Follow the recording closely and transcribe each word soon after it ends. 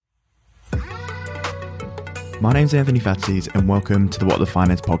My name's Anthony Fatzis and welcome to the What the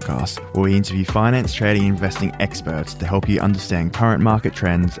Finance podcast, where we interview finance, trading, and investing experts to help you understand current market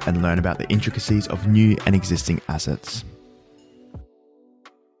trends and learn about the intricacies of new and existing assets.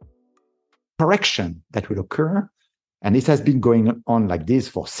 Correction that will occur, and this has been going on like this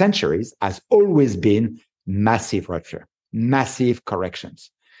for centuries, has always been massive rupture, massive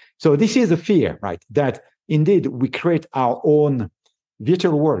corrections. So this is a fear, right? That indeed we create our own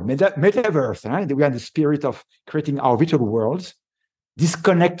virtual world, metaverse, right? We are in the spirit of creating our virtual worlds,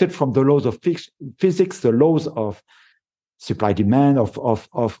 disconnected from the laws of physics, the laws of supply demand,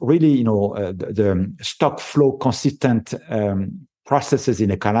 of really, the stock flow consistent processes in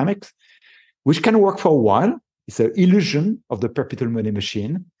economics, which can work for a while. It's an illusion of the perpetual money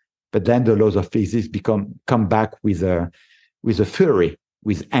machine, but then the laws of physics come back with a fury,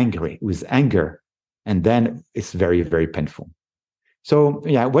 with anger, and then it's very, very painful. So,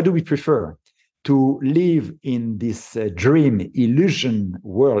 what do we prefer? To live in this illusionary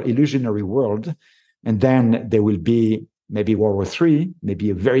world, and then there will be maybe World War III, maybe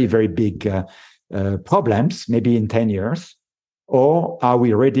a very, very big problems, maybe in 10 years, or are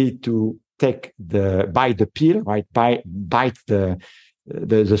we ready to bite the pill, right? Bite the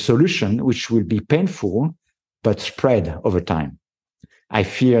solution, which will be painful, but spread over time. I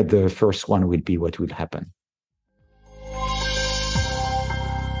fear the first one will be what will happen.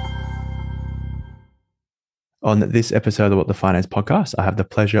 On this episode of the What the Finance podcast, I have the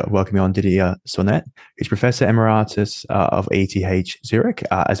pleasure of welcoming on Didier Sornette, who's Professor Emeritus of ETH Zurich,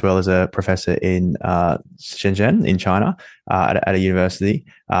 as well as a professor in Shenzhen in China at a university.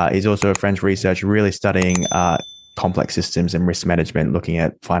 He's also a French researcher really studying complex systems and risk management, looking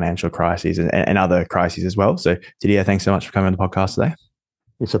at financial crises and other crises as well. So Didier, thanks so much for coming on the podcast today.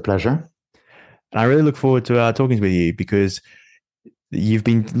 It's a pleasure. And I really look forward to talking with you because you've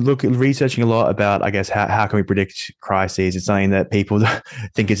been researching a lot about, I guess, how can we predict crises? It's something that people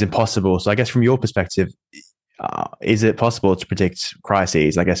think is impossible. So I guess from your perspective, is it possible to predict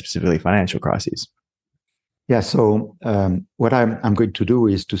crises, I guess specifically financial crises? Yeah, so what I'm going to do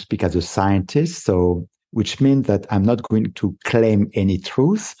is to speak as a scientist, which means that I'm not going to claim any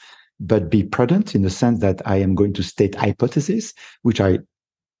truth, but be prudent in the sense that I am going to state hypotheses, which I,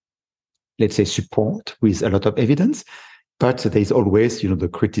 let's say, support with a lot of evidence. But there is always, the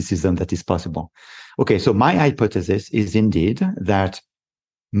criticism that is possible. Okay, so my hypothesis is indeed that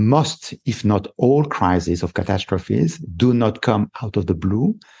most, if not all, crises of catastrophes do not come out of the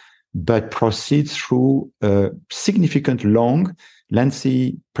blue, but proceed through a significant, long,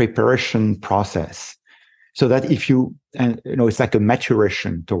 lengthy preparation process. So that it's like a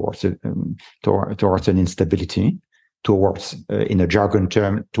maturation towards an instability, towards, in a jargon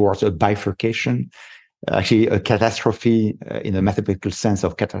term, towards a bifurcation. Actually, a catastrophe in a mathematical sense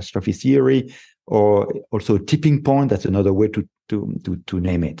of catastrophe theory, or also a tipping point. That's another way to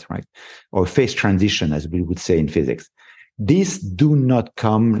name it, right? Or phase transition, as we would say in physics. These do not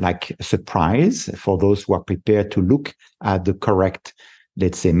come like a surprise for those who are prepared to look at the correct,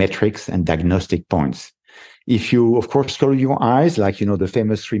 let's say, metrics and diagnostic points. If you, of course, close your eyes, like, the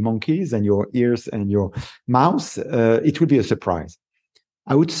famous three monkeys, and your ears and your mouth, it will be a surprise.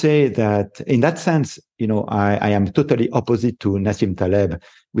 I would say that in that sense, I am totally opposite to Nassim Taleb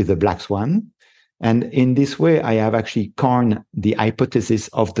with the black swan. And in this way, I have actually coined the hypothesis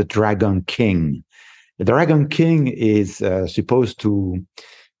of the Dragon King. The Dragon King is supposed to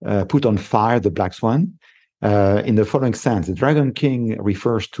put on fire the black swan in the following sense. The Dragon King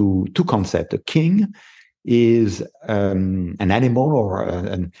refers to two concepts. A king is an animal or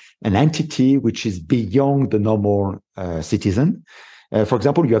an entity which is beyond the normal citizen. For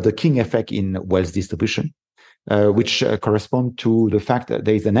example, you have the king effect in wealth distribution, which correspond to the fact that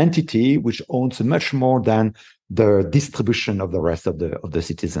there is an entity which owns much more than the distribution of the rest of the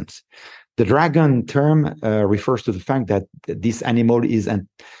citizens. The dragon term refers to the fact that this animal is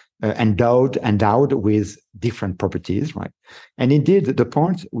endowed with different properties, right? And indeed, the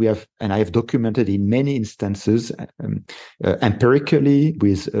point we have, and I have documented in many instances empirically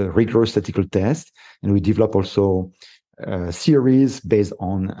with rigorous statistical tests, and we develop also theories based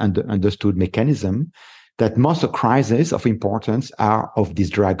on understood mechanism, that most of crises of importance are of this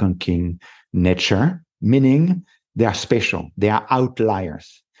Dragon King nature, meaning they are special, they are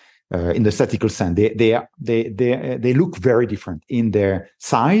outliers in the statistical sense. They look very different in their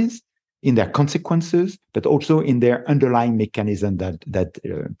size, in their consequences, but also in their underlying mechanism that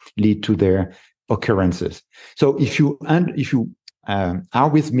lead to their occurrences. So if you are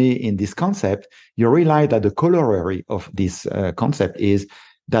with me in this concept, you realize that the corollary of this concept is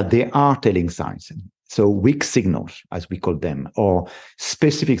that they are telling signs. So weak signals, as we call them, or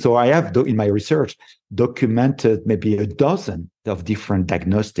specific. So I have in my research documented maybe a dozen of different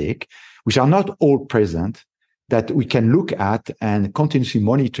diagnostic, which are not all present, that we can look at and continuously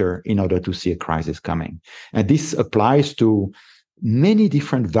monitor in order to see a crisis coming. And this applies to many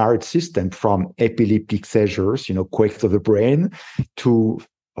different varied systems, from epileptic seizures, quakes of the brain, to,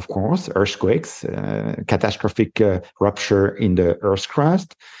 of course, earthquakes, catastrophic rupture in the Earth's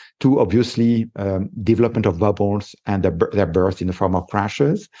crust, to obviously development of bubbles and their birth in the form of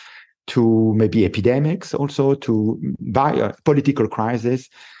crashes, to maybe epidemics, also to political crisis,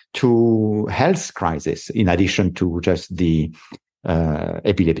 to health crisis, in addition to just the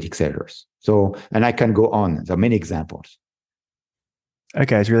epileptic seizures. So, and I can go on. There are many examples.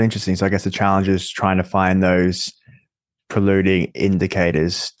 Okay, it's really interesting. So I guess the challenge is trying to find those polluting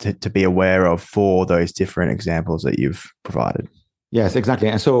indicators to be aware of for those different examples that you've provided. Yes, exactly.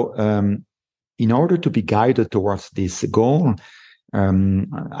 And so in order to be guided towards this goal,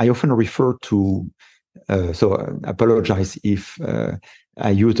 I often refer to, so I apologize if I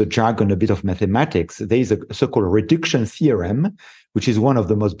use the jargon a bit of mathematics. There is a so-called reduction theorem, which is one of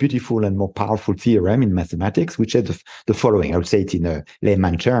the most beautiful and more powerful theorem in mathematics, which is the following. I would say it in a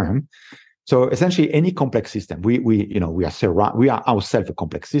layman term. So essentially, any complex system, we are ourselves a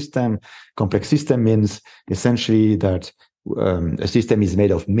complex system. Complex system means essentially that a system is made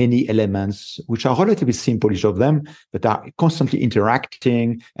of many elements, which are relatively simple, each of them, but are constantly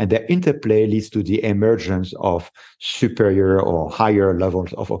interacting, and their interplay leads to the emergence of superior or higher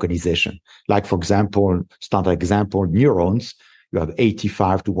levels of organization. Like, for example, standard example, neurons. You have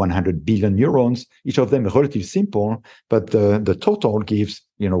 85 to 100 billion neurons. Each of them is relatively simple, but the total gives,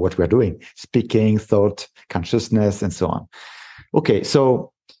 what we're doing: speaking, thought, consciousness, and so on. Okay,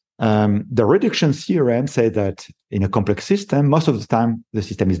 so the reduction theorem says that in a complex system, most of the time, the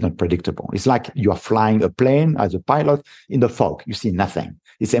system is not predictable. It's like you are flying a plane as a pilot in the fog. You see nothing.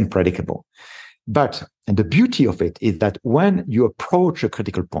 It's unpredictable. And the beauty of it is that when you approach a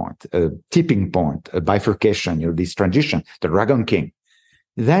critical point, a tipping point, a bifurcation, this transition, the Dragon King,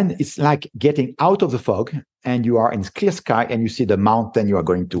 then it's like getting out of the fog and you are in clear sky and you see the mountain you are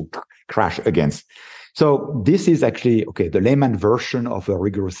going to crash against. So this is actually, the layman version of a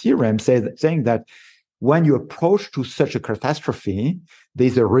rigorous theorem saying that when you approach to such a catastrophe,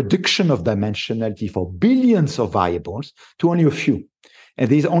 there's a reduction of dimensionality for billions of variables to only a few. And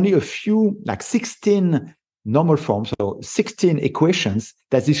there's only a few, like 16 normal forms, so 16 equations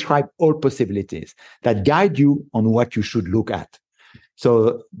that describe all possibilities, that guide you on what you should look at.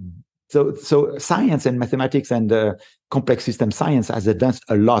 So science and mathematics and complex system science has advanced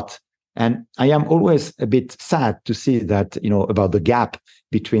a lot. And I am always a bit sad to see that, about the gap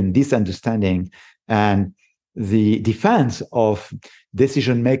between this understanding and the defense of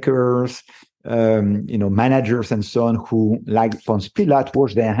decision makers, managers and so on, who, like Ponce Pilate,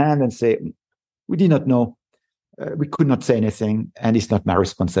 wash their hand and say, we did not know, we could not say anything, and it's not my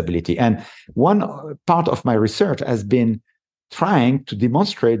responsibility. And one part of my research has been trying to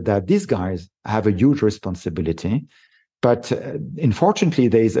demonstrate that these guys have a huge responsibility, but unfortunately,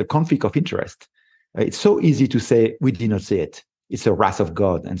 there is a conflict of interest. It's so easy to say, we did not see it. It's a wrath of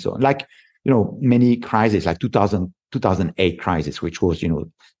God, and so on. Like, many crises, like 2008 crisis, which was,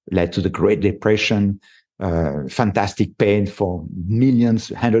 led to the Great Depression, fantastic pain for millions,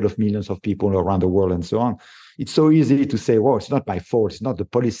 hundreds of millions of people around the world, and so on. It's so easy to say, well, it's not my fault. It's not the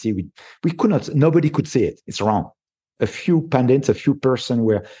policy. We could not, nobody could see it. It's wrong. A few pundits, a few persons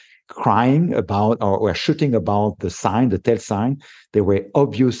were crying about or were shooting about the sign, the tail sign. There were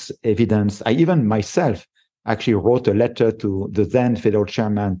obvious evidence. I even myself actually wrote a letter to the then federal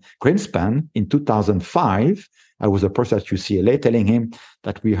chairman Greenspan in 2005. I was a professor at UCLA, telling him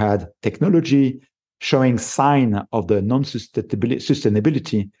that we had technology showing sign of the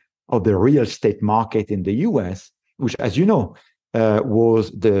non-sustainability of the real estate market in the US, which, as you know,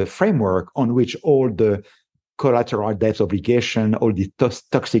 was the framework on which all the collateral debt obligation, all the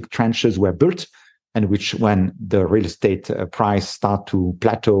toxic trenches were built, and which, when the real estate price start to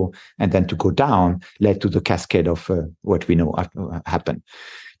plateau and then to go down, led to the cascade of what we know happened.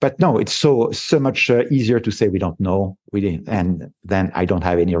 But no, it's so much easier to say we don't know, and then I don't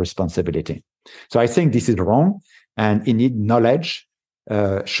have any responsibility. So I think this is wrong, and indeed knowledge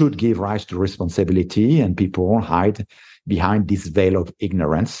should give rise to responsibility, and people hide behind this veil of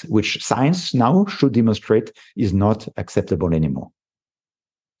ignorance, which science now should demonstrate is not acceptable anymore.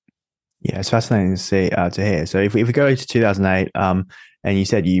 Yeah, it's fascinating to see to hear. So if we go to 2008, and you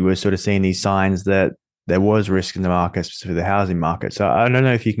said you were sort of seeing these signs that there was risk in the market, specifically the housing market. So I don't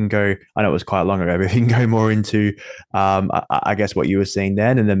know if you can go, I know it was quite long ago, but if you can go more into, I guess, what you were seeing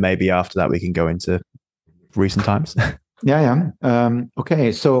then, and then maybe after that we can go into recent times? Yeah.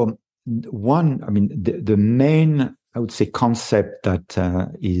 Okay. So the main, I would say, concept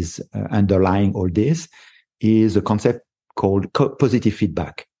that is underlying all this is a concept called positive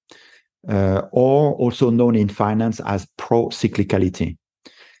feedback, or also known in finance as pro-cyclicality.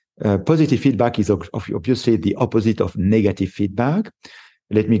 Positive feedback is obviously the opposite of negative feedback.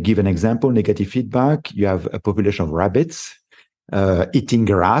 Let me give an example. Negative feedback, you have a population of rabbits eating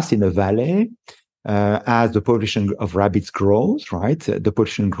grass in a valley. As the population of rabbits grows, right, the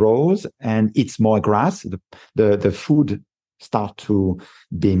population grows and eats more grass, the food start to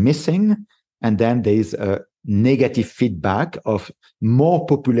be missing. And then there's a negative feedback of more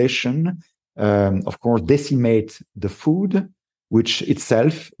population, of course, decimate the food, which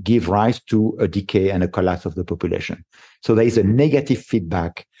itself give rise to a decay and a collapse of the population. So there is a negative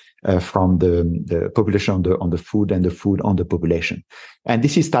feedback from the population on the food and the food on the population. And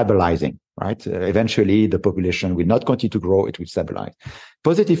this is stabilizing, right? Eventually, the population will not continue to grow, it will stabilize.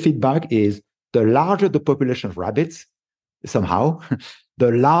 Positive feedback is the larger the population of rabbits, somehow,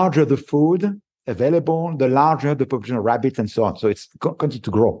 the larger the food available, the larger the population of rabbits and so on. So it's continue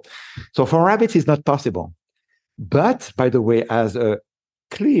to grow. So for rabbits, it's not possible. But, by the way, as a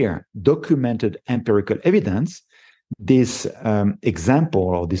clear, documented empirical evidence, this example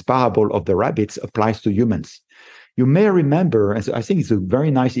or this parable of the rabbits applies to humans. You may remember, and I think it's a very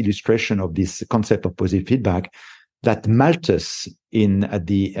nice illustration of this concept of positive feedback, that Malthus, at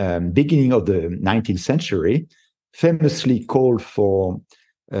the beginning of the 19th century, famously called for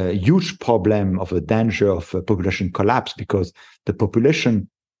a huge problem of a danger of a population collapse because the population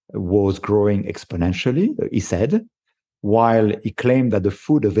was growing exponentially, he said, while he claimed that the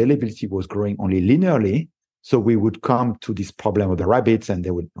food availability was growing only linearly. So we would come to this problem of the rabbits and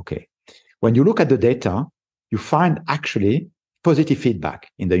they would, okay. When you look at the data, you find actually positive feedback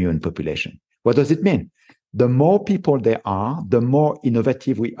in the human population. What does it mean? The more people there are, the more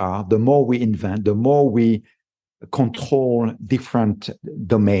innovative we are, the more we invent, the more we control different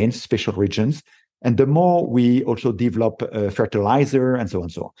domains, special regions, and the more we also develop fertilizer and so on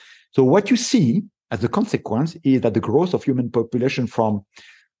and so on. So what you see as a consequence is that the growth of human population from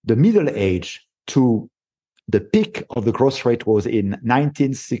the Middle Age to the peak of the growth rate was in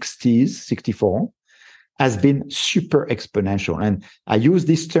 1960s, 64, has been super exponential. And I use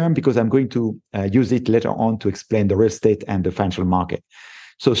this term because I'm going to use it later on to explain the real estate and the financial market.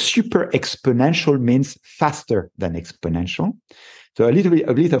 So super exponential means faster than exponential. So a little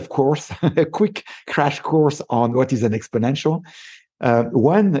bit of course, a quick crash course on what is an exponential.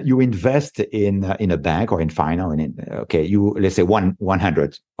 When you invest in a bank or in finance, let's say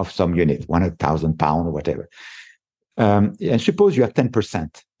 100 of some unit, 100,000 pounds or whatever. And suppose you have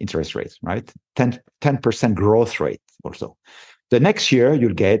 10% interest rate, right? 10% growth rate also. The next year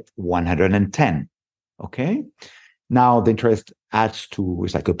you'll get 110. Okay. Now the interest adds to,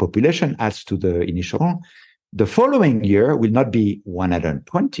 it's like a population adds to the initial. The following year will not be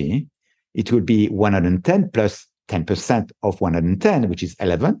 120. It will be 110 plus 10% of 110, which is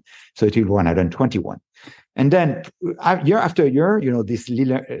 11. So it will be 121. And then year after year, this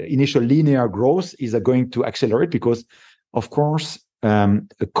initial linear growth is going to accelerate because, of course, a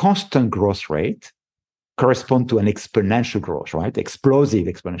constant growth rate corresponds to an exponential growth, right? Explosive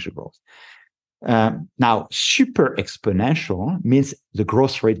exponential growth. Now, super exponential means the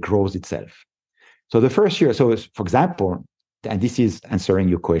growth rate grows itself. So the first year, so for example, and this is answering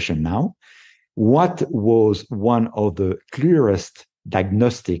your question now, what was one of the clearest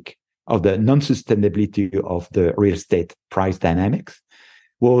diagnostic of the non-sustainability of the real estate price dynamics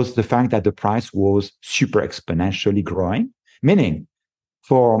was the fact that the price was super exponentially growing, meaning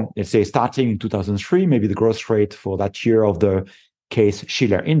for, let's say, starting in 2003, maybe the growth rate for that year of the case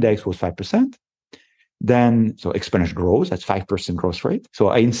Shiller index was 5%. Then, so exponential growth, that's 5% growth rate. So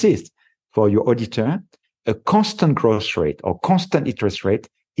I insist for your auditor, a constant growth rate or constant interest rate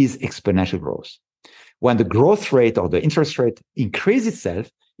is exponential growth. When the growth rate or the interest rate increases itself,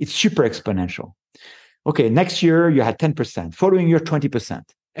 it's super exponential. Okay, next year you had 10%, following year 20%,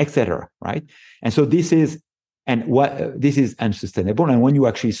 etc. Right? And so this is unsustainable. And when you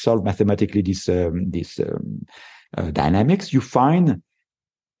actually solve mathematically this dynamics, you find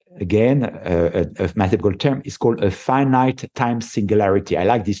again a mathematical term is called a finite time singularity. I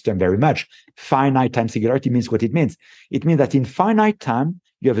like this term very much. Finite time singularity means what it means. It means that in finite time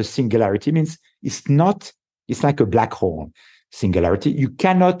you have a singularity. It means it's like a black hole singularity. You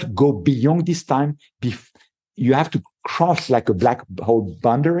cannot go beyond this time. You have to cross like a black hole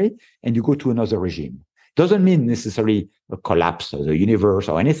boundary and you go to another regime. Doesn't mean necessarily a collapse of the universe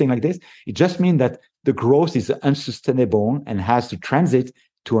or anything like this. It just means that the growth is unsustainable and has to transit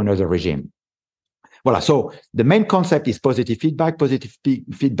to another regime. Voilà. So the main concept is positive feedback. Positive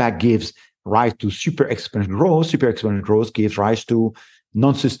feedback gives rise to super exponential growth. Super exponential growth gives rise to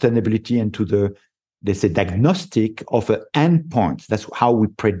non-sustainability and to the, they say, diagnostic of an endpoint. That's how we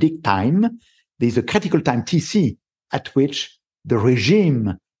predict time. There's a critical time TC at which the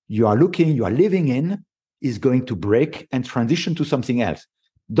regime you are living in is going to break and transition to something else.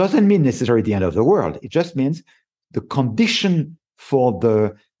 Doesn't mean necessarily the end of the world. It just means the condition for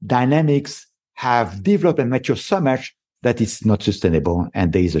the dynamics have developed and matured so much that it's not sustainable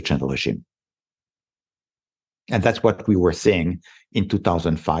and there is a change of regime. And that's what we were saying in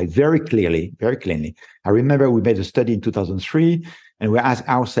 2005, very clearly, very clearly. I remember we made a study in 2003 and we asked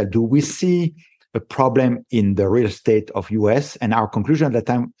ourselves, do we see a problem in the real estate of US? And our conclusion at that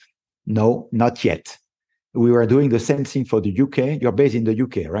time, no, not yet. We were doing the same thing for the UK. You're based in the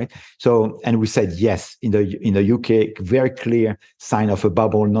UK, right? So, and we said, yes, in the UK, very clear sign of a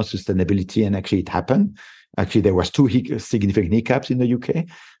bubble, no sustainability. And actually it happened. Actually, there was two significant hiccups in the UK.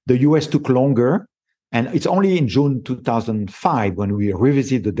 The US took longer. And it's only in June 2005, when we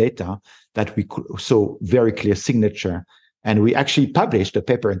revisited the data, that we saw very clear signature. And we actually published a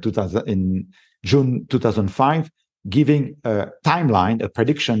paper in June 2005, giving a timeline, a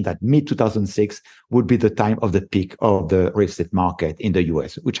prediction that mid-2006 would be the time of the peak of the real estate market in the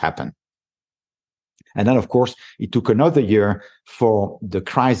US, which happened. And then, of course, it took another year for the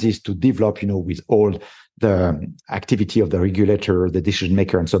crisis to develop, with all the activity of the regulator, the decision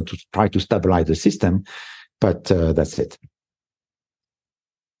maker, and so on, to try to stabilize the system. But that's it.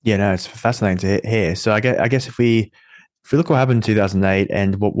 Yeah, no, it's fascinating to hear. So I guess if we look what happened in 2008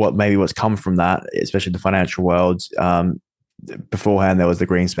 and what's come from that, especially the financial world, beforehand there was the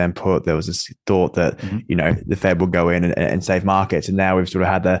Greenspan put, there was this thought that, the Fed will go in and save markets. And now we've sort of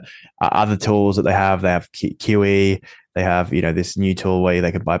had the other tools that they have. They have QE, they have, this new tool where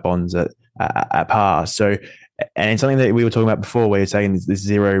they can buy bonds at par. So, and it's something that we were talking about before, where you're saying this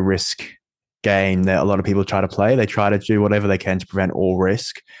zero risk game that a lot of people try to play. They try to do whatever they can to prevent all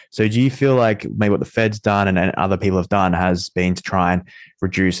risk. So do you feel like maybe what the Fed's done and other people have done has been to try and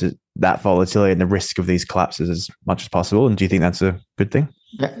reduce that volatility and the risk of these collapses as much as possible? And do you think that's a good thing?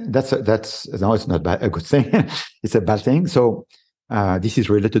 Yeah, no, it's not a good thing. It's a bad thing. So this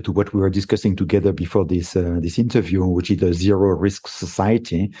is related to what we were discussing together before this interview, which is the zero risk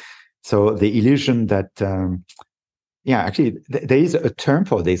society. So the illusion that actually, there is a term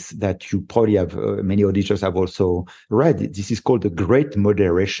for this that you probably have, many auditors have also read. This is called the great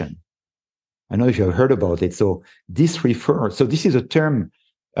moderation. I don't know if you have heard about it. So this is a term,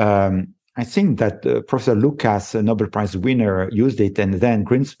 I think that Professor Lucas, a Nobel Prize winner, used it, and then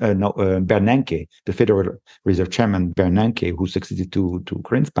Bernanke, the Federal Reserve Chairman Bernanke, who succeeded to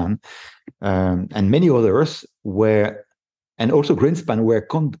Greenspan, and many others and also Greenspan were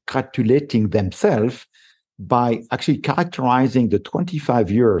congratulating themselves by actually characterizing the 25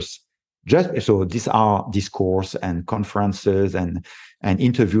 years. So these are discourse and conferences and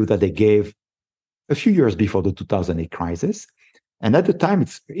interview that they gave a few years before the 2008 crisis. And at the time,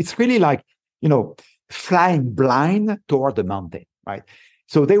 it's really like, flying blind toward the mountain, right?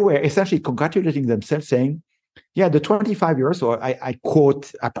 So they were essentially congratulating themselves, saying, yeah, the 25 years, or I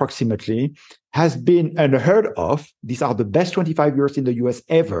quote approximately, has been unheard of. These are the best 25 years in the US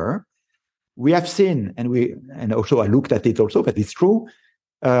ever. We have seen, and also I looked at it also, but it's true,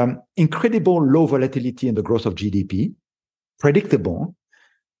 incredible low volatility in the growth of GDP, predictable.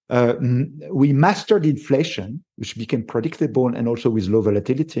 We mastered inflation, which became predictable and also with low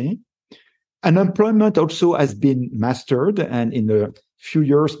volatility. Unemployment also has been mastered, and in the few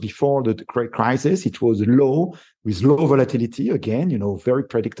years before the great crisis, it was low with low volatility, again, very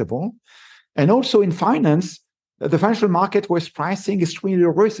predictable. And also in finance, the financial market was pricing extremely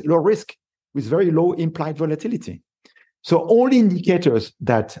low risk with very low implied volatility. So all indicators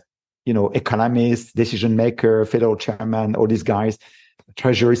that, economists, decision maker, federal chairman, all these guys,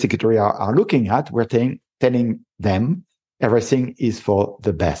 Treasury Secretary are looking at, we're telling them everything is for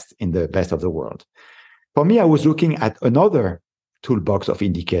the best, in the best of the world. For me, I was looking at another toolbox of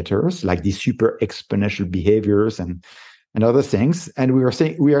indicators, like these super exponential behaviors and other things. And we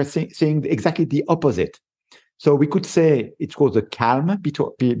are saying exactly the opposite. So we could say it was a calm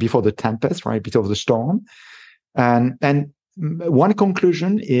before the tempest, right? Before the storm. And one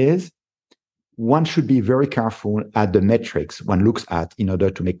conclusion is one should be very careful at the metrics one looks at in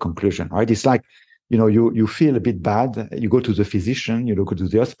order to make conclusion, right? It's like, you feel a bit bad, you go to the physician, you go to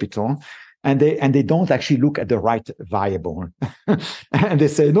the hospital, and they don't actually look at the right variable. And they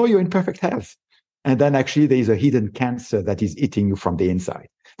say, no, you're in perfect health. And then actually there is a hidden cancer that is eating you from the inside.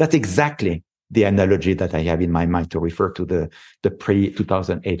 That's exactly the analogy that I have in my mind to refer to the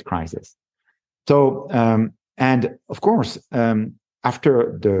pre-2008 crisis. So, and of course, during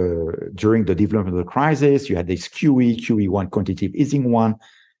the development of the crisis, you had this QE1 quantitative easing one,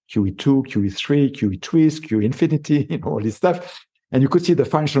 QE2, QE3, QE twist, QE infinity, all this stuff. And you could see the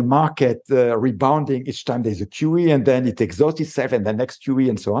financial market rebounding each time there's a QE, and then it exhausts itself, and the next QE,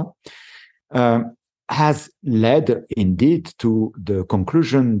 and so on, has led indeed to the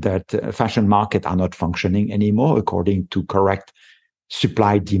conclusion that financial markets are not functioning anymore according to correct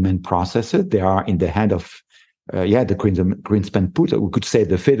supply-demand processes. They are in the hand of, the Greenspan put, we could say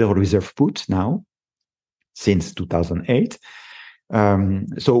the Federal Reserve put now, since 2008.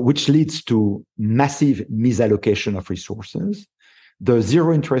 So which leads to massive misallocation of resources. The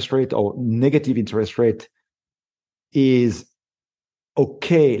zero interest rate or negative interest rate is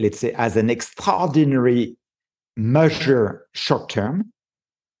okay, let's say, as an extraordinary measure short term,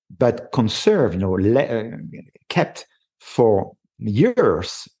 but conserved, kept for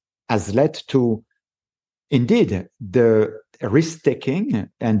years, has led to indeed the risk taking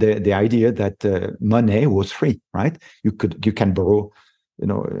and the idea that money was free, right? You can borrow,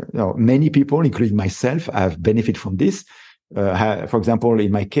 many people, including myself, have benefited from this. For example,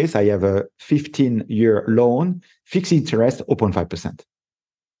 in my case, I have a 15-year loan, fixed interest, 0.5%.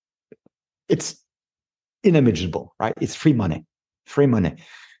 It's inimagible, right? It's free money.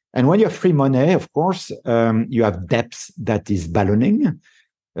 And when you have free money, of course, you have debts that is ballooning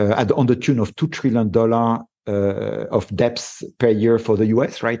on the tune of $2 trillion of debts per year for the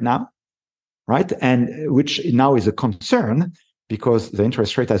US right now, right? And which now is a concern because the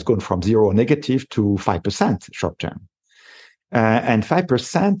interest rate has gone from zero negative to 5% short term. And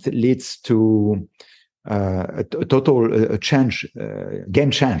 5% leads to a total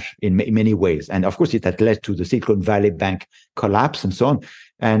game change in many ways. And of course, it had led to the Silicon Valley Bank collapse and so on.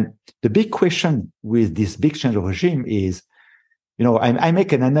 And the big question with this big change of regime is, I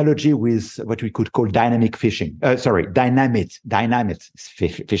make an analogy with what we could call dynamic fishing. Dynamite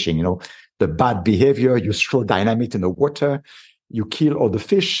fishing. The bad behavior, you throw dynamite in the water, you kill all the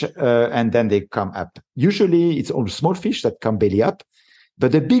fish, and then they come up. Usually, it's all small fish that come belly up,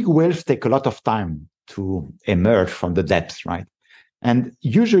 but the big whales take a lot of time to emerge from the depths, right? And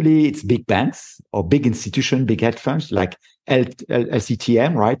usually, it's big banks or big institutions, big hedge funds like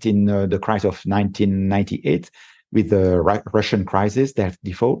LCTM, right, in the crisis of 1998 with the Russian crisis, their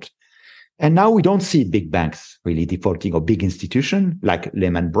default. And now we don't see big banks really defaulting or big institutions like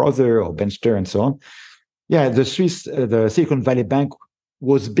Lehman Brothers or Benster and so on. Yeah, the Silicon Valley Bank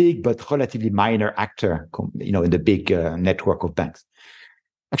was big, but relatively minor actor, in the big network of banks.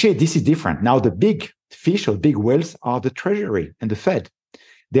 Actually, this is different. Now, the big fish or big whales are the Treasury and the Fed.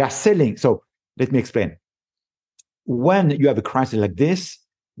 They are selling. So let me explain. When you have a crisis like this,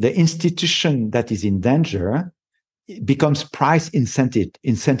 the institution that is in danger becomes price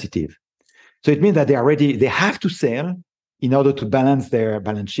insensitive. So it means that they have to sell in order to balance their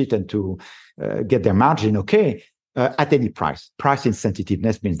balance sheet and to get their margin at any price. Price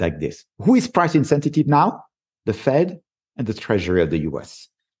insensitiveness means like this. Who is price insensitive now? The Fed and the Treasury of the US.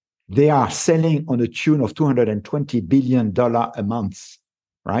 They are selling on a tune of $220 billion a month,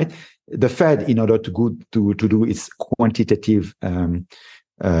 right? The Fed, in order to do its quantitative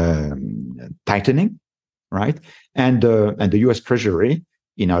tightening, right? And the US Treasury,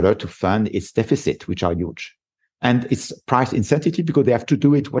 in order to fund its deficit, which are huge. And it's price insensitive because they have to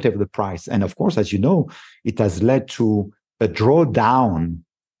do it whatever the price. And of course, as you know, it has led to a drawdown,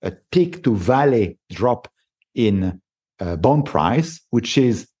 a peak to valley drop in bond price, which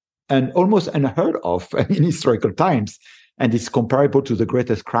is almost unheard of in historical times. And it's comparable to the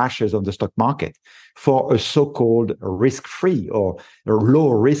greatest crashes on the stock market for a so-called risk-free or a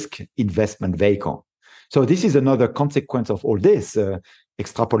low-risk investment vehicle. So this is another consequence of all this,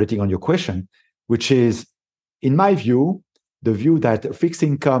 extrapolating on your question, which is, in my view, the view that fixed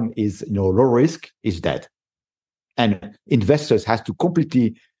income is low risk is dead. And investors have to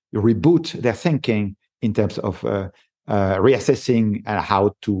completely reboot their thinking in terms of reassessing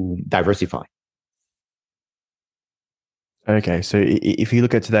how to diversify. Okay, so if you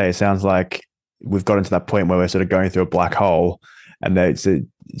look at today, it sounds like we've gotten to that point where we're sort of going through a black hole, and it's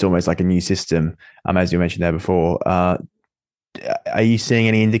almost like a new system, as you mentioned there before. Are you seeing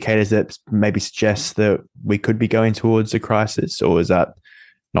any indicators that maybe suggest that we could be going towards a crisis, or is that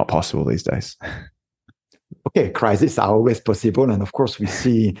not possible these days? Okay, crises are always possible. And of course, we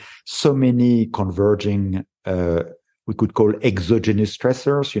see so many converging, we could call exogenous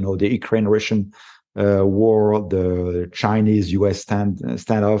stressors, the Ukraine-Russian war, the Chinese-US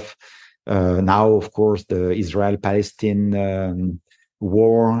standoff. Now, of course, the Israel-Palestine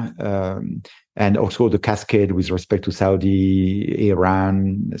war. and also the cascade with respect to Saudi,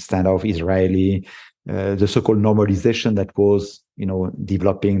 Iran, standoff, Israeli, the so-called normalization that was,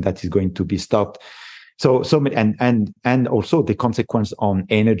 developing, that is going to be stopped. So many, and also the consequence on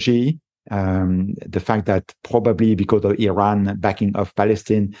energy, the fact that probably because of Iran backing of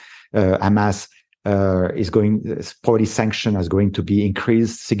Palestine, Hamas probably sanction is going to be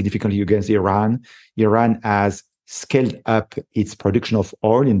increased significantly against Iran. Iran has scaled up its production of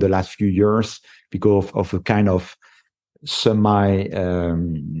oil in the last few years because of a kind of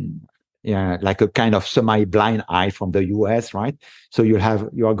like a kind of semi-blind eye from the US, right? So you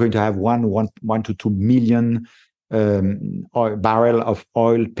are going to have 1 to 2 million barrel of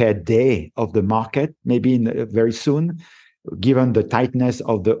oil per day of the market, maybe very soon, given the tightness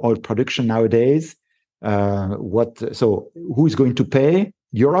of the oil production nowadays. So who is going to pay?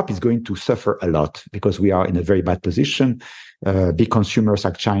 Europe is going to suffer a lot because we are in a very bad position. Big consumers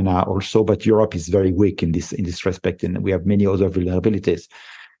like China also, but Europe is very weak in this respect, and we have many other vulnerabilities.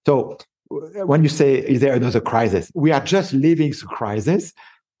 So when you say, is there another crisis? We are just living through crisis.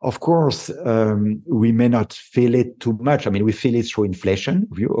 Of course, we may not feel it too much. I mean, we feel it through inflation,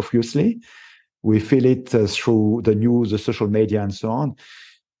 obviously. We feel it through the news, the social media, and so on.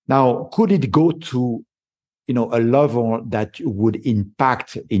 Now, could it go to a level that would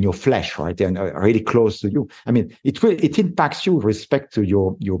impact in your flesh, right, and really close to you? I mean, it impacts you with respect to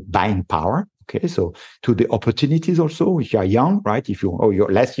your buying power. Okay, so to the opportunities also, if you are young, right?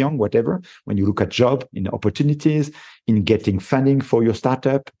 You're less young, whatever. When you look at job, in opportunities, in getting funding for your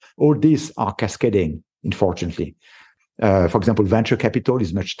startup, all these are cascading, unfortunately. For example, venture capital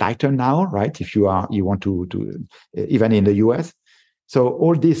is much tighter now, right? If you want to even in the US. So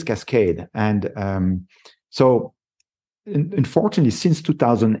all this cascade, and so unfortunately, since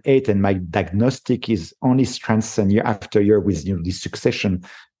 2008, and my diagnostic is only strengthened year after year with this succession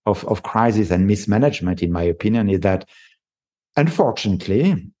of crisis and mismanagement, in my opinion, is that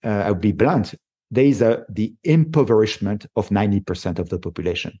unfortunately, I'll be blunt, there is the impoverishment of 90% of the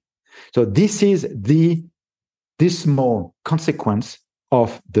population. So this is the dismal consequence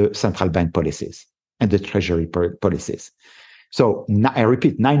of the central bank policies and the treasury policies. So I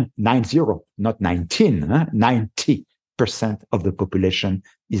repeat, 90, not 19, 90% of the population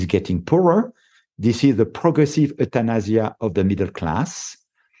is getting poorer. This is the progressive euthanasia of the middle class.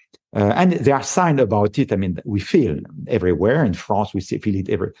 And there are signs about it. I mean, we feel everywhere. In France, we feel it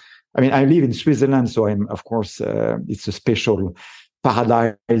everywhere. I mean, I live in Switzerland, so of course, it's a special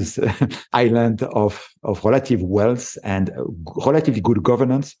paradise island of relative wealth and relatively good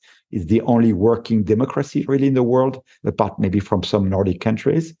governance. It's the only working democracy really in the world, apart maybe from some Nordic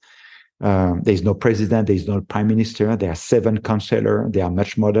countries. There is no president, there is no prime minister. There are 7 councillors. They are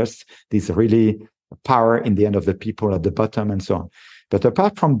much modest. There's really power in the end of the people at the bottom and so on. But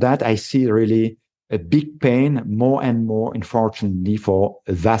apart from that, I see really a big pain, more and more, unfortunately, for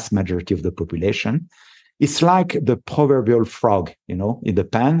a vast majority of the population. It's like the proverbial frog, in the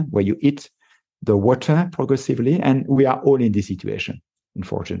pan where you eat the water progressively, and we are all in this situation,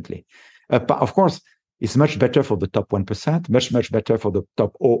 unfortunately. Of course, it's much better for the top 1%, much better for the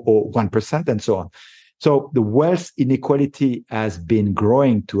top 0.01%, and so on. So the wealth inequality has been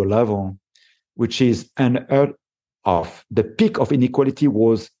growing to a level which is unheard of. The peak of inequality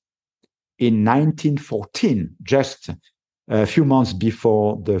was in 1914, just a few months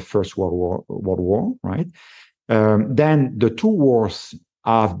before the First World War, right? Then the 2 wars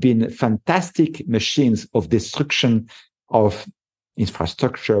have been fantastic machines of destruction of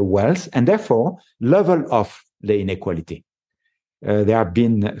infrastructure, wealth, and therefore level of the inequality. There have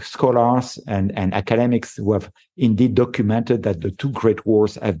been scholars and academics who have indeed documented that the 2 great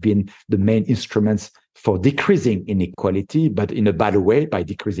wars have been the main instruments for decreasing inequality, but in a bad way, by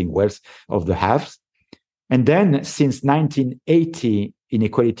decreasing wealth of the haves. And then since 1980,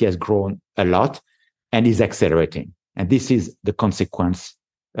 inequality has grown a lot and is accelerating. And this is the consequence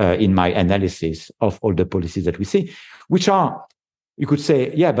in my analysis of all the policies that we see, which are, you could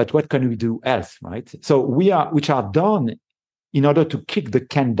say, yeah, but what can we do else, right? So which are done in order to kick the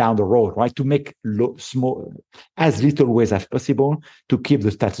can down the road, right? To make as little ways as possible to keep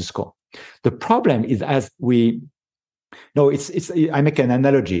the status quo. The problem is I make an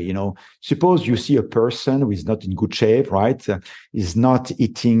analogy, suppose you see a person who is not in good shape, right? Is not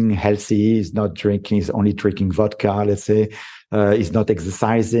eating healthy, is not drinking, is only drinking vodka, let's say, is not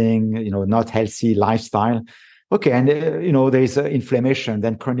exercising, not healthy lifestyle. Okay. And, there is inflammation,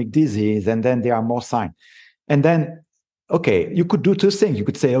 then chronic disease, and then there are more signs. And then, okay, you could do 2 things. You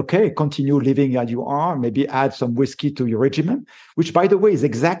could say, okay, continue living as you are, maybe add some whiskey to your regimen, which, by the way, is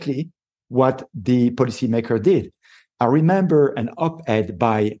exactly what the policymaker did. I remember an op-ed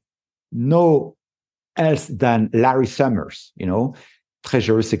by no else than Larry Summers,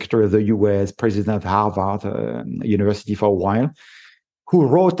 Treasury Secretary of the US, President of Harvard University for a while, who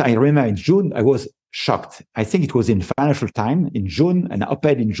wrote, I remember in June, I was shocked. I think it was in Financial Times in June, an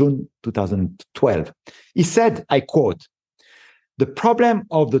op-ed in June 2012. He said, I quote, "The problem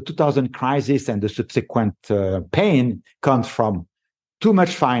of the 2000 crisis and the subsequent pain comes from too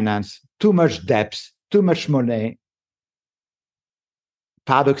much finance, too much debt, too much money.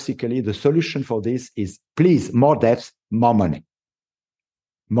 Paradoxically, the solution for this is, please, more debts, more money,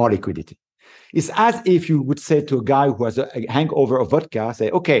 more liquidity." It's as if you would say to a guy who has a hangover of vodka, say,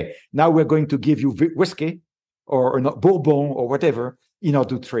 okay, now we're going to give you whiskey or bourbon or whatever in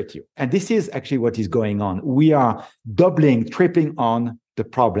order to treat you. And this is actually what is going on. We are doubling, tripling on the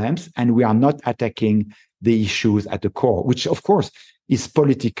problems, and we are not attacking the issues at the core, which, of course, is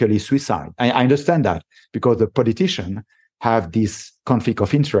politically suicide. I understand that because the politicians have this conflict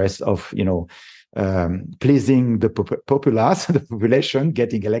of interest of, pleasing the populace, the population,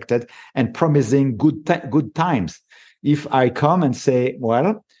 getting elected, and promising good times. If I come and say,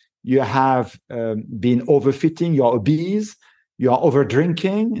 well, you have been overfitting, you're obese, you are over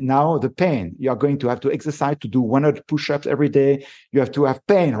drinking, now the pain. You are going to have to exercise, to do 100 push-ups every day. You have to have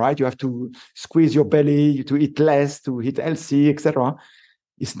pain, right? You have to squeeze your belly, to eat less, to eat healthy, etc.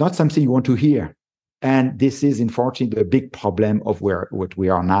 It's not something you want to hear. And this is, unfortunately, the big problem of what we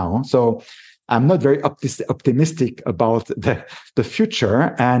are now. So I'm not very optimistic about the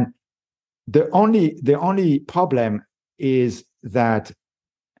future. And the only problem is that,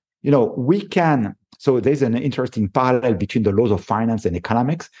 we can. So there's an interesting parallel between the laws of finance and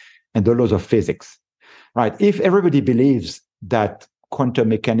economics and the laws of physics, right? If everybody believes that quantum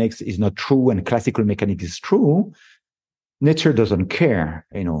mechanics is not true and classical mechanics is true, nature doesn't care.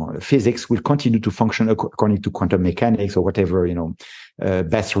 Physics will continue to function according to quantum mechanics or whatever,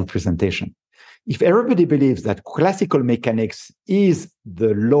 best representation. If everybody believes that classical mechanics is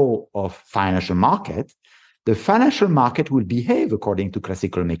the law of financial market, the financial market will behave according to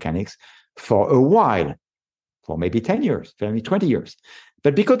classical mechanics for a while, for maybe 10 years, maybe 20 years.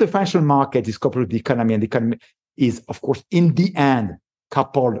 But because the financial market is coupled with the economy, and the economy is, of course, in the end,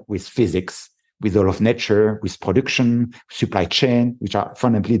 coupled with physics, with the law of nature, with production, supply chain, which are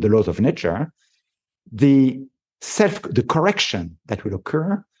fundamentally the laws of nature, the correction that will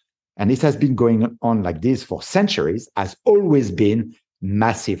occur, and this has been going on like this for centuries, has always been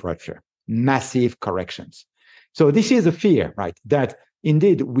massive rupture, massive corrections. So this is a fear, right? That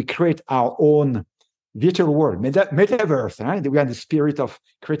indeed we create our own virtual world, metaverse, right? We are in the spirit of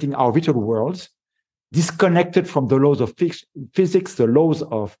creating our virtual worlds, disconnected from the laws of physics, the laws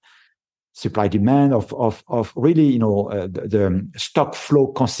of supply demand, of really, the stock flow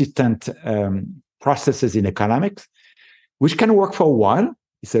consistent processes in economics, which can work for a while.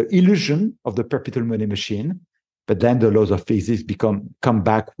 It's an illusion of the perpetual money machine, but then the laws of physics come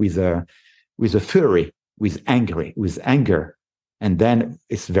back with a fury, with anger, and then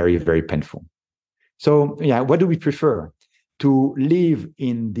it's very, very painful. So, what do we prefer? To live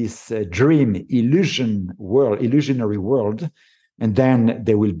in this illusionary world, and then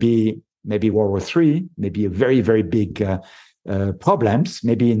there will be maybe World War III, maybe a very, very big problems,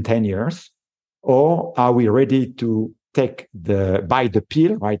 maybe in 10 years, or are we ready to bite the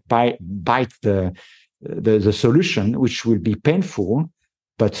pill, right? Bite the solution, which will be painful,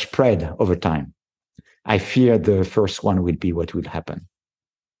 but spread over time. I fear the first one will be what will happen.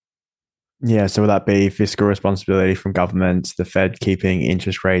 Yeah, so will that be fiscal responsibility from governments, the Fed keeping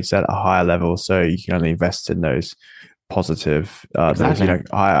interest rates at a higher level so you can only invest in those positive, exactly. those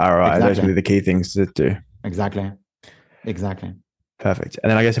high ROI, exactly. Those will be the key things to do. Exactly. Perfect.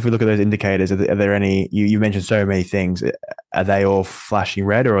 And then I guess if we look at those indicators, are there any, you mentioned so many things, are they all flashing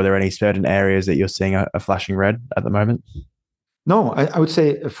red, or are there any certain areas that you're seeing are flashing red at the moment? No, I would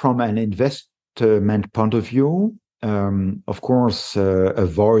say from an investment point of view, of course,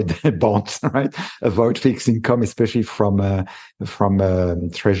 avoid bonds, right? Avoid fixed income, especially from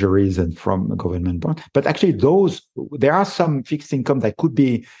treasuries and from government bonds. But actually, there are some fixed income that could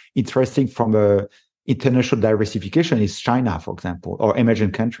be interesting from a international diversification. Is China, for example, or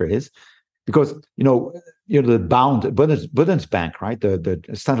emerging countries, because the Bundesbank, right? The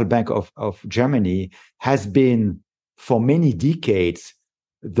central bank of Germany has been for many decades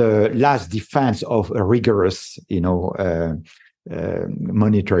the last defense of a rigorous,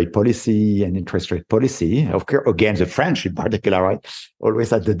 monetary policy and interest rate policy. Of course, against the French in particular, right?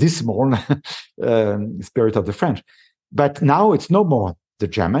 Always at the dismal spirit of the French. But now it's no more the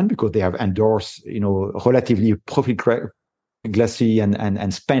German, because they have endorsed, relatively glassy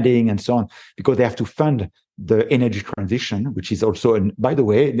and spending and so on, because they have to fund the energy transition, which is also, by the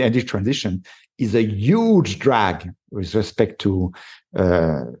way, the energy transition is a huge drag with respect to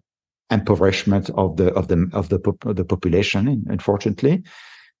impoverishment of the population, unfortunately.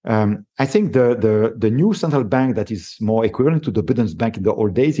 I think the new central bank that is more equivalent to the Bundesbank in the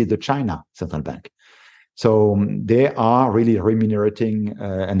old days is the China central bank. So they are really remunerating,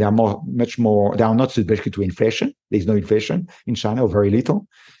 and they are much more. They are not subject to inflation. There is no inflation in China, or very little,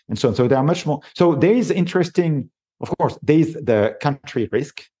 and so on. So they are much more. So there is interesting. Of course, there is the country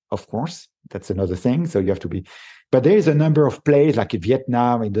risk. Of course, that's another thing. So you have to be. But there is a number of plays like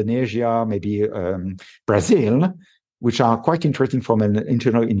Vietnam, Indonesia, maybe Brazil, which are quite interesting from an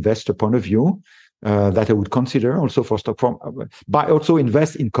internal investor point of view, that I would consider also for stock. But also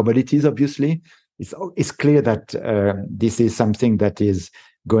invest in commodities, obviously. It's clear that this is something that is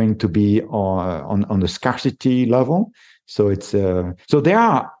going to be on the scarcity level. So it's so there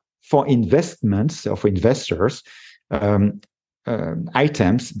are, for investments or for investors,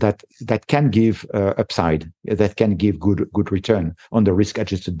 items that can give upside, that can give good return on the risk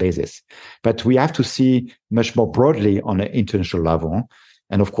adjusted basis. But we have to see much more broadly on an international level,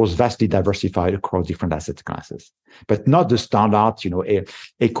 and of course vastly diversified across different asset classes, but not the standard,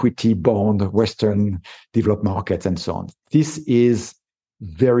 equity, bond, Western developed markets, and so on. This is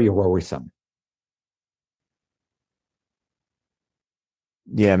very worrisome.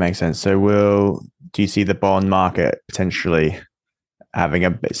 Yeah, makes sense. So do you see the bond market potentially having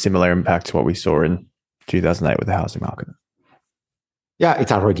a similar impact to what we saw in 2008 with the housing market? Yeah,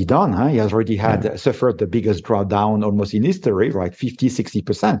 it's already done. Huh? He has already suffered the biggest drawdown almost in history, right? 50,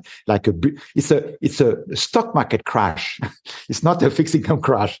 60%. It's a stock market crash. It's not a fixed income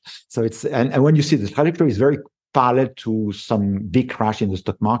crash. So and when you see the trajectory is very parallel to some big crash in the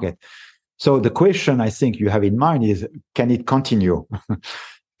stock market. So the question I think you have in mind is, can it continue?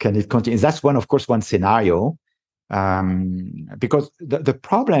 Can it continue? That's one scenario. Because the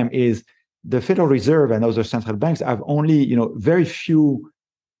problem is, the Federal Reserve and other central banks have only, very few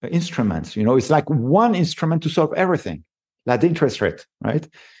instruments. It's like one instrument to solve everything, like the interest rate, right?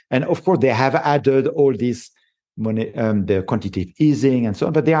 And of course, they have added all this money, the quantitative easing and so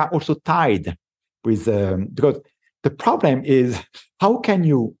on, but they are also tied with, because the problem is, how can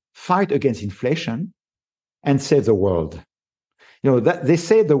you fight against inflation and save the world? That they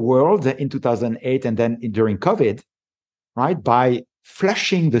saved the world in 2008 and then during COVID, right, by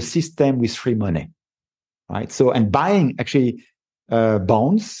flushing the system with free money, right? So, and buying actually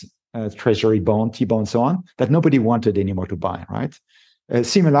bonds, treasury bond, T-bond, so on, that nobody wanted anymore to buy, right?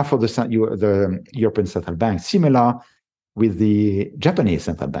 Similar for the European Central Bank, similar with the Japanese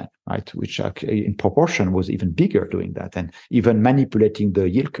Central Bank, right? Which in proportion was even bigger doing that and even manipulating the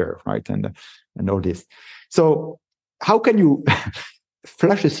yield curve, right? And all this. So how can you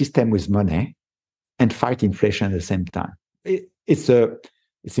flush a system with money and fight inflation at the same time? It's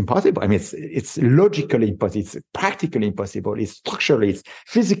impossible. I mean, it's logically impossible. It's practically impossible. It's structurally, it's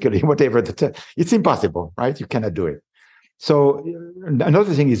physically, whatever. It's impossible, right? You cannot do it. So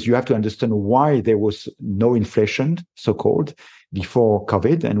another thing is you have to understand why there was no inflation, so-called, before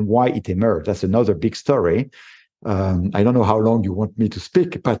COVID and why it emerged. That's another big story. I don't know how long you want me to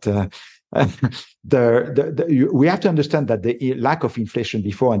speak, but we have to understand that the lack of inflation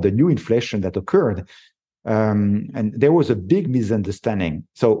before and the new inflation that occurred, and there was a big misunderstanding.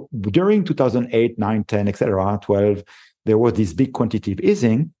 So during 2008, 9, 10, etc., 12, there was this big quantitative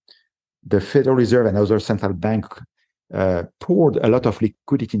easing. The Federal Reserve and other central bank poured a lot of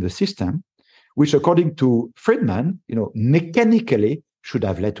liquidity in the system, which, according to Friedman, mechanically should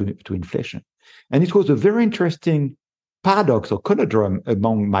have led to inflation. And it was a very interesting paradox or conundrum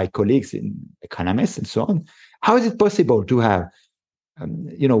among my colleagues in economists and so on. How is it possible to have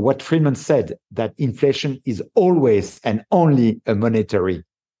what Friedman said, that inflation is always and only a monetary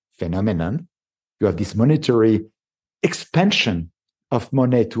phenomenon? You have this monetary expansion of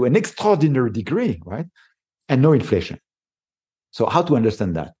money to an extraordinary degree, right? And no inflation. So how to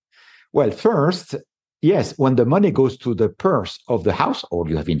understand that? Well, first, yes, when the money goes to the purse of the household,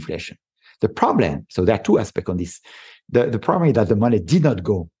 you have inflation. The problem, so there are two aspects on this. The problem is that the money did not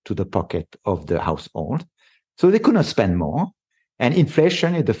go to the pocket of the household, so they could not spend more. And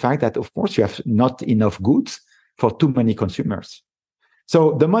inflation is the fact that, of course, you have not enough goods for too many consumers.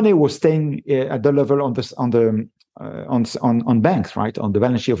 So the money was staying at the level on banks, right, on the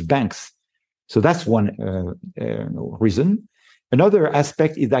balance sheet of banks. So that's one reason. Another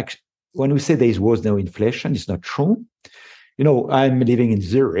aspect is that when we say there was no inflation, it's not true. I'm living in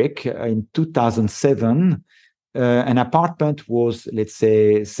Zurich. In 2007, an apartment was, let's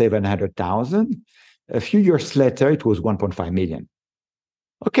say, 700,000. A few years later, it was 1.5 million.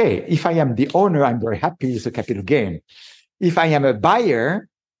 Okay, if I am the owner, I'm very happy. It's a capital gain. If I am a buyer,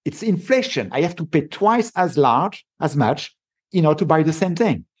 it's inflation. I have to pay twice as much in order to buy the same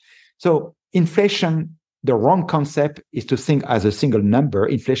thing. So inflation, the wrong concept is to think as a single number.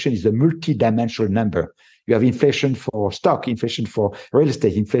 Inflation is a multi-dimensional number. You have inflation for stock, inflation for real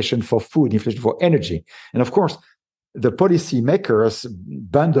estate, inflation for food, inflation for energy. And of course, the policymakers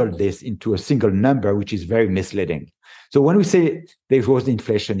bundle this into a single number, which is very misleading. So when we say there was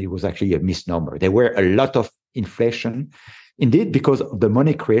inflation, it was actually a misnomer. There were a lot of inflation, indeed, because the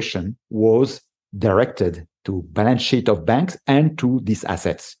money creation was directed to balance sheet of banks and to these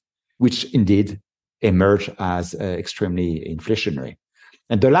assets, which indeed emerged as extremely inflationary.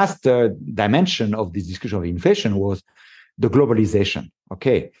 And the last dimension of this discussion of inflation was the globalization.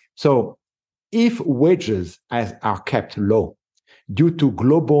 Okay, so if wages are kept low due to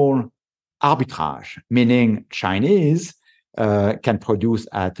global arbitrage, meaning Chinese can produce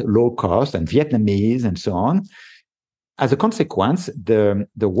at low cost and Vietnamese and so on, as a consequence, the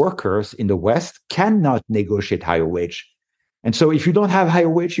workers in the West cannot negotiate higher wage. And so if you don't have higher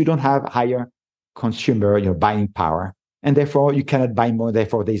wage, you don't have higher consumer buying power. And therefore, you cannot buy more.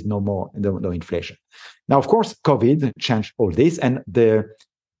 Therefore, there is no inflation. Now, of course, COVID changed all this. And the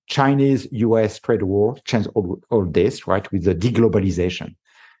Chinese-US trade war changed all this, right, with the deglobalization.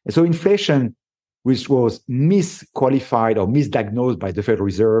 And so inflation, which was misqualified or misdiagnosed by the Federal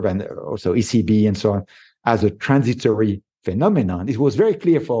Reserve and also ECB and so on, as a transitory phenomenon, it was very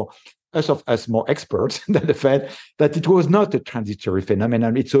clear for us more experts than the Fed that it was not a transitory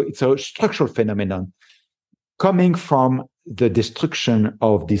phenomenon. It's a structural phenomenon coming from the destruction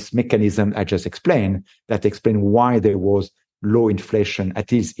of this mechanism I just explained, that explain why there was low inflation,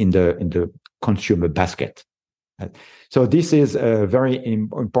 at least in the consumer basket. So this is a very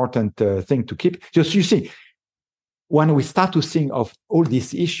important thing to keep. Just you see, when we start to think of all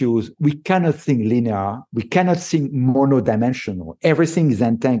these issues, we cannot think linear. We cannot think monodimensional. Everything is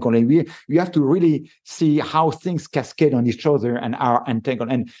entangled. And you have to really see how things cascade on each other and are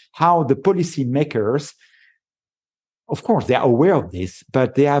entangled, and how the policymakers, of course, they are aware of this,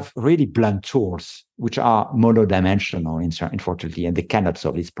 but they have really blunt tools, which are monodimensional, unfortunately, and they cannot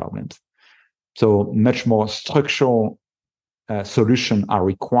solve these problems. So much more structural solutions are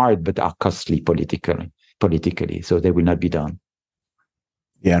required, but are costly politically, so they will not be done.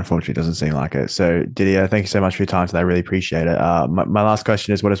 Yeah, unfortunately, it doesn't seem like it. So, Didier, thank you so much for your time today. I really appreciate it. My last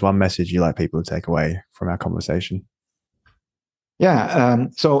question is, what is one message you'd like people to take away from our conversation? Yeah,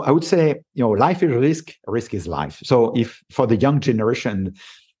 so I would say, life is risk is life. So if for the young generation,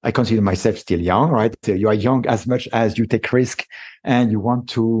 I consider myself still young, right? So you are young as much as you take risk and you want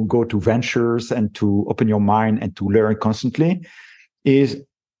to go to ventures and to open your mind and to learn constantly.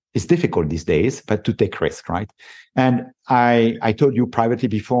 It's difficult these days, but to take risk, right? And I told you privately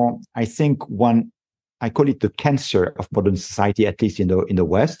before, I think I call it the cancer of modern society, at least in the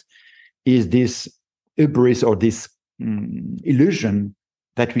West, is this hubris or this illusion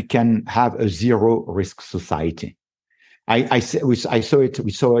that we can have a zero risk society. We saw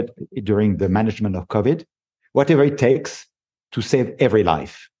it during the management of COVID, whatever it takes to save every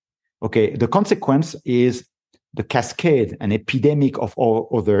life. Okay, the consequence is the cascade, an epidemic of all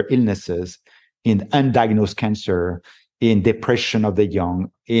other illnesses, in undiagnosed cancer, in depression of the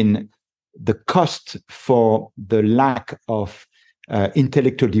young, in the cost for the lack of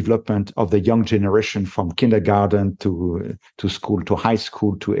intellectual development of the young generation from kindergarten to school, to high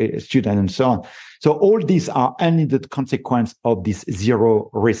school, to student and so on. So all these are unintended consequence of this zero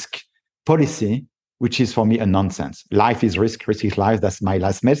risk policy, which is for me a nonsense. Life is risk is life. That's my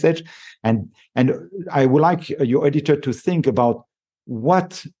last message. And I would like your editor to think about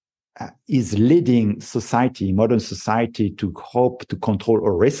what is leading society, modern society, to hope to control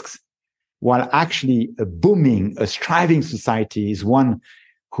all risks, while actually a striving society is one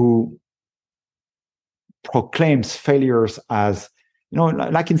who proclaims failures as,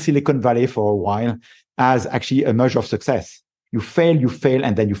 like in Silicon Valley for a while, as actually a measure of success. You fail,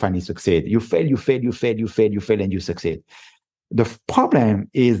 and then you finally succeed. You fail, and you succeed. The problem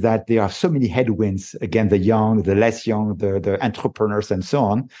is that there are so many headwinds against the young, the less young, the entrepreneurs, and so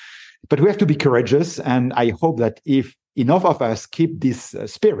on. But we have to be courageous. And I hope that if enough of us keep this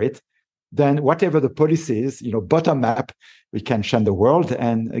spirit, then whatever the policies, bottom up, we can change the world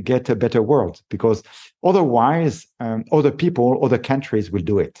and get a better world. Because otherwise, other people, other countries will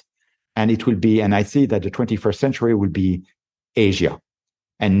do it. And it will be, and I see that the 21st century will be Asia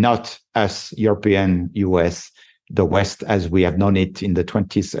and not us, European, US, the West, as we have known it in the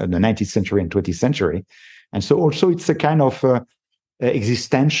 19th century and 20th century. And so also it's a kind of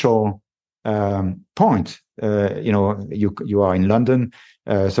existential point. You are in London,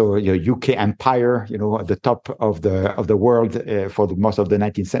 so your UK empire, at the top of the world for the most of the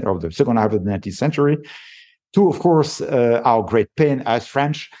 19th century, of the second half of the 19th century. To, of course, our great pain as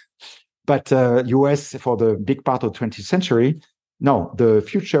French, but US for the big part of the 20th century. No, the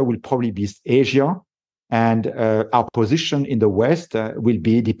future will probably be Asia, and our position in the West will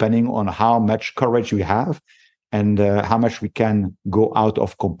be depending on how much courage we have and how much we can go out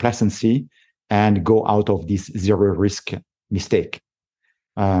of complacency and go out of this zero risk mistake.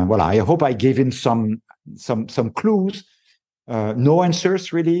 I hope I gave in some clues. No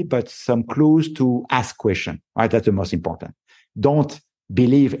answers really, but some clues to ask questions. Right, that's the most important. Don't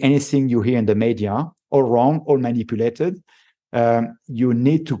believe anything you hear in the media, all wrong, all manipulated. You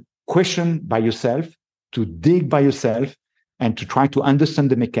need to question by yourself, to dig by yourself, and to try to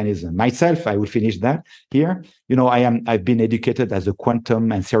understand the mechanism. Myself, I will finish that here. I've been educated as a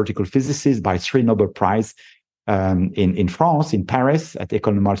quantum and theoretical physicist by 3 Nobel Prize in France, in Paris, at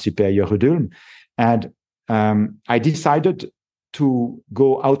École Normale Supérieure d'Ulm. And I decided to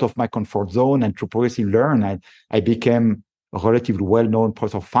go out of my comfort zone and to progressively learn. I became a relatively well-known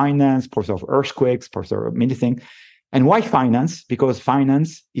professor of finance, professor of earthquakes, professor of many things. And why finance? Because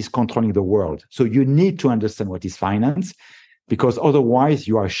finance is controlling the world. So you need to understand what is finance, because otherwise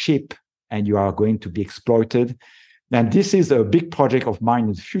you are a sheep and you are going to be exploited. And this is a big project of mine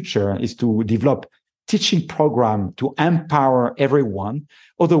in the future, is to develop teaching program to empower everyone.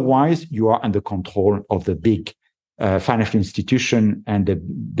 Otherwise, you are under control of the big financial institution and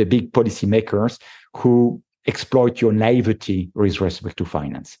the big policymakers who exploit your naivety with respect to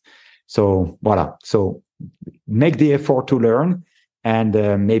finance. So, voila. So make the effort to learn, and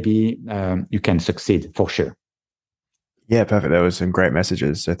maybe you can succeed for sure. Yeah, perfect. There was some great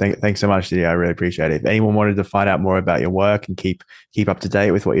messages. So thanks so much, Didier. I really appreciate it. If anyone wanted to find out more about your work and keep up to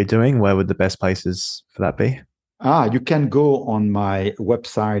date with what you're doing, where would the best places for that be? You can go on my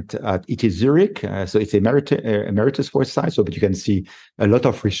website at ETH Zurich. So it's emeritus website, but you can see a lot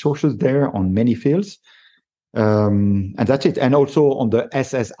of resources there on many fields. And that's it. And also on the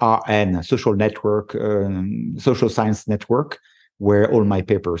SSRN, social network, social science network, where all my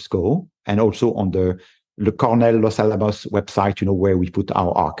papers go. And also on the Cornell Los Alamos website, where we put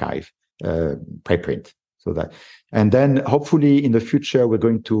our archive preprint. So that, and then hopefully in the future, we're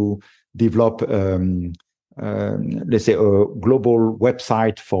going to develop, let's say, a global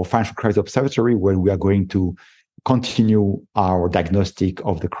website for Financial Crisis Observatory, where we are going to continue our diagnostic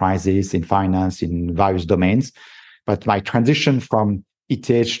of the crisis in finance in various domains. But my transition from ETH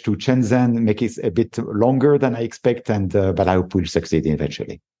to Shenzhen makes it a bit longer than I expect, but I hope we'll succeed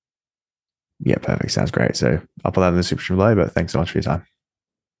eventually. Yeah, perfect. Sounds great. So I'll put that in the description below, but thanks so much for your time.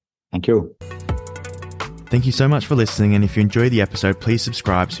 Thank you. Thank you so much for listening. And if you enjoyed the episode, please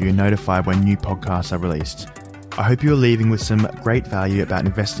subscribe so you're notified when new podcasts are released. I hope you're leaving with some great value about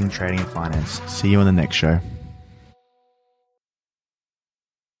investing, trading, and finance. See you on the next show.